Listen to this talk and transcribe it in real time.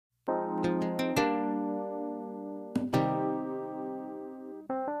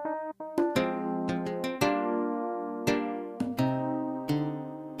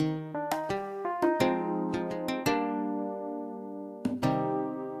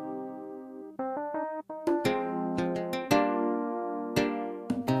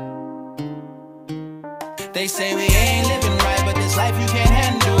They say we ain't living right, but this life you can't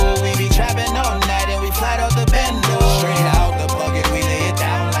handle. We be trapping all night and we flat out the bendo. Straight out the bucket, we lay it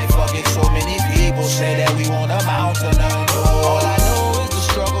down like fuck it. So many people say that we won't amount to none. All I know is the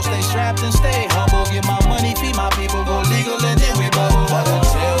struggle, stay strapped and stay humble. Get my money, feed my people, go legal and then we bubble. But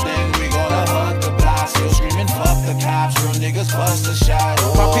until then, we gonna hug the block, still screaming fuck the cops. Real niggas bust a shot.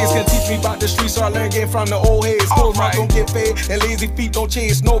 My peers can teach me about the streets, so I learn game from the old heads. Clothes right. Don't get fed, and lazy feet don't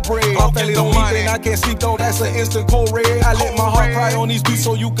chase no bread. My family don't eat, and I can't sleep though, that's an instant cold red. I let my heart cry on these beats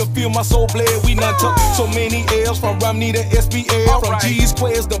so you can feel my soul bled. We done took so many L's from Romney to SBL, from G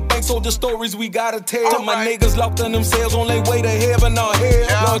squares to bank soldier stories we gotta tell. My niggas locked in themselves on their way to heaven or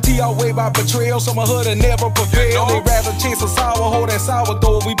hell. Loyalty outweighed by betrayal, so my hood never prevail. They rather chase a sour hoe than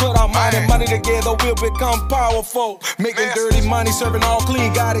sourdough. We put our mind and money together, we'll become powerful. Making dirty money, serving all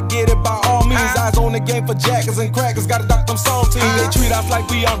clean, gotta get it by all means. Eyes on the game for jackers and crackers, gotta dock them saltines. They treat us like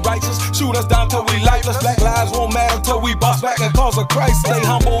we unrighteous, shoot us down till we lifeless. Black lives won't matter till we bounce back and cause a crisis. Stay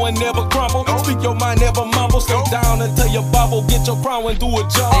humble and never crumble, speak your mind, never mumble. Stay down until you bubble, get your crown and do a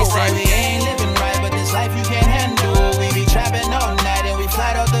job. They say we ain't living right, but this life you can't handle. We be trapping all night and we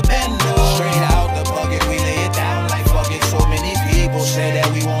flat out the bendo. Straight out the bucket, we lay it down like fuck it. So many people say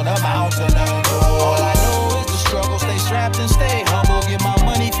that we won't amount to none. All I know is the struggle, stay strapped and stay humble. Get my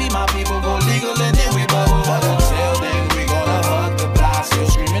money, feed my people, go legal and then we bubble. But until then, we gonna hug the block, still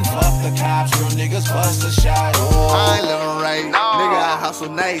screaming fuck the cops. Real niggas bust a shot. I ain't living right, nigga, I hustle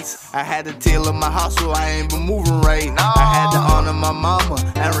nights. I had to tailor my hustle, I ain't been moving right. I had to honor my mama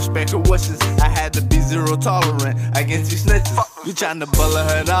and respect her wishes. I had to be zero tolerant against these snitches. You tryna bullet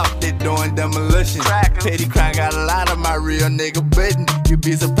her up, they doing demolition. Petty crime got a lot of my real nigga bitten. You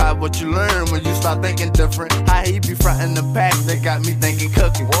be surprised what you learn when you start thinking different. How he be frontin' the pack, that got me thinking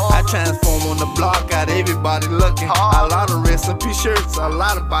cooking. I transform on the block, got everybody looking. A lot of recipe shirts, a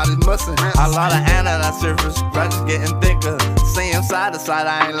lot of bodies missing. A lot of anodine surface, scratches getting thicker. Same side to side,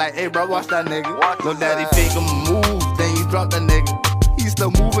 I ain't like, hey bro, watch that nigga. Lil' daddy fake him move, then you drop that nigga. He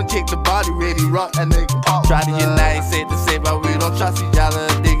still moving, kick the body, ready, rock that nigga. Try to unite, say to say, but we don't trust each other.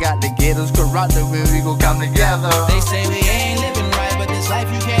 They got the gators corrupted when we gon' come together. They say we ain't living right, but this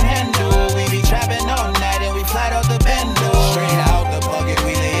life you can't handle. We be trapping all night and we flat out the bendo. Straight out the bucket,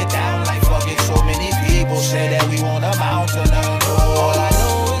 we lay it down like fuck it. So many people say that we won't amount to none. All I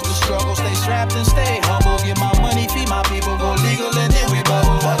know is the struggle, stay strapped and stay humble. Get my money, feed my people, go legal and then we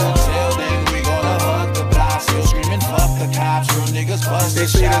bubble. But until then, we gonna hug the block, still screaming fuck the cops. Real niggas bust they the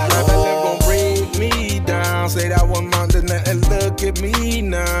say shot. this rap and gon' break me down. Say that one month and look at me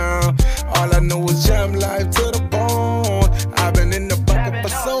now. All I know is jam life to the bone. I've been in the bucket for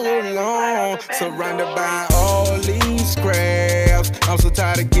so long, surrounded by all these scraps. I'm so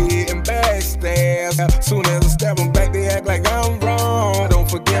tired of getting backstabbed. Soon as I step them back, they act like I'm wrong. Don't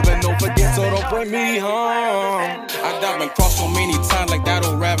forgive and don't forget, so don't bring me home. I done been crossed so many times like that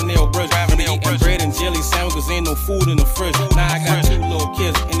old Ravenel Bridge. Eating bread and jelly sandwich cause ain't no food in the fridge. Now I got 2 little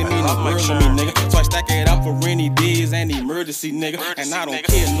kids and they mean no world to me, nigga. So I stack it up for rainy days and emergency, nigga. And I don't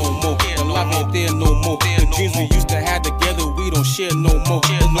care no more, the love ain't there no more. The dreams we used to have together, we don't share no more.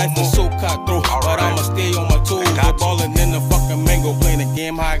 Life is so cutthroat, but I'ma stay on my toes. Go ballin' in the fucking mango, playing the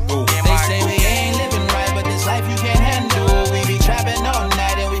game how it go. They say we ain't living right, but this life you can't handle. We be trapping all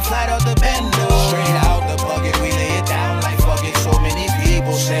night and we flat out the bendo. Straight out the bucket, we lay it down like fuck it. So many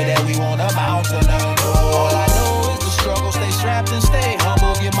people say that we won't amount to none. All I know is the struggle, stay strapped and stay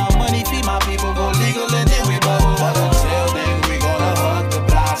humble. Get my money, feed my people, go legal and then we bubble. But until then, we gonna hug the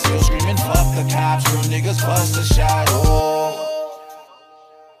block, still screaming fuck the cops. Real niggas bust a shot.